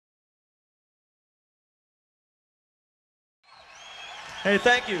Hey,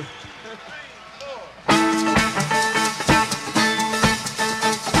 thank you.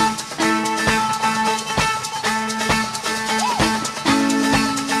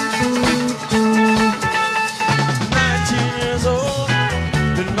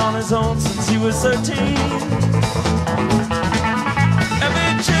 His own since he was 13. Every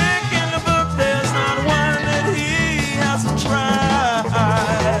chick in the book, there's not one that he hasn't tried.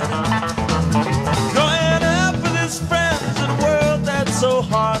 Growing up with his friends in a world that's so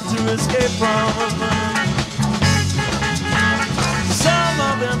hard to escape from. Some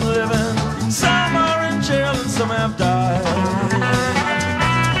of them living, some are in jail, and some have died.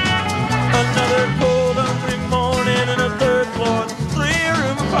 Another cold, hungry morning in a third floor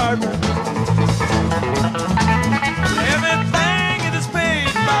apartment. Everything it is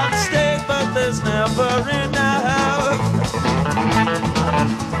paid by the state, but there's never enough.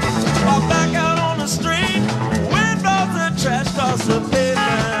 Walk back out on the street, wind blows the trash across the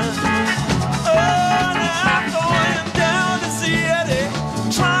pavement. Oh, now I'm going down to see Eddie,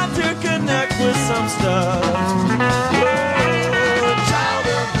 trying to connect with some stuff. Oh, child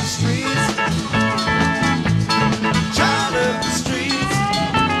of the streets, child of the streets.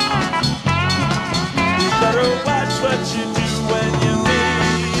 Better watch what you do when you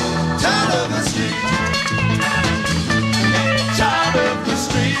meet child of the street. Hey, child of the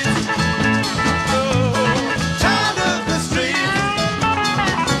street. Oh, child of the street.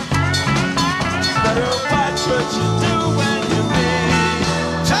 Better watch what you do when you meet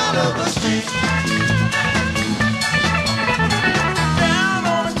child of the street. Down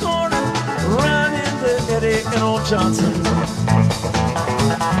on the corner, run into Eddie and old Johnson.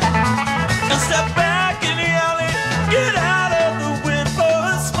 And step back. Get out of the wind for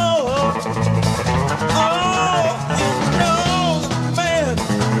a smoke. Oh, you know the man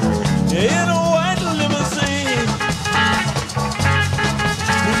in a white limousine.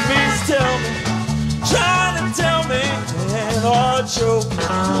 Please tell me, trying to tell me an hard joke.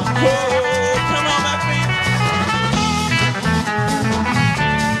 Oh, come on, McFee.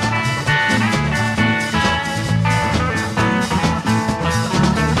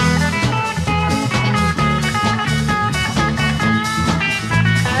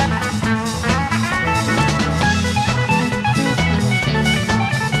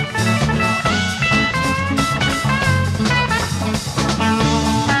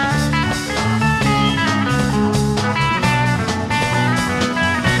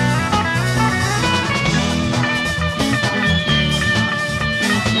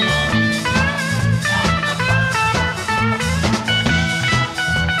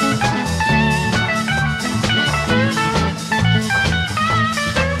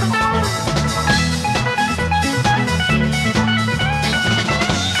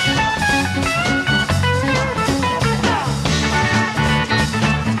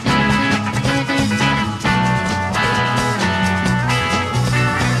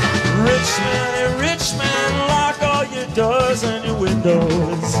 Doors and your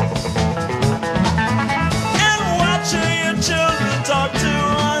windows, and watching your children talk to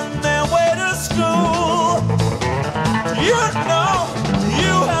on their way to school. You know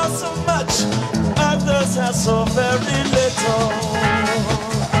you have so much, others have so very little.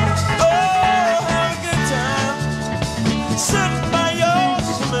 Oh, have a good time sitting by your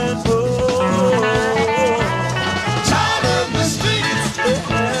swimming pool. Child of the streets,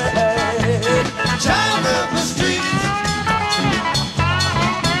 hey, child of the streets.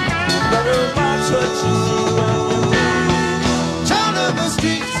 Better watch what you do when you leave. Child of the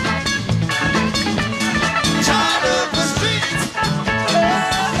streets, child of the streets,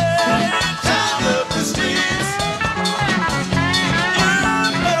 hey, child of the streets. You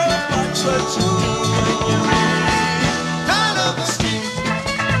better watch what you do.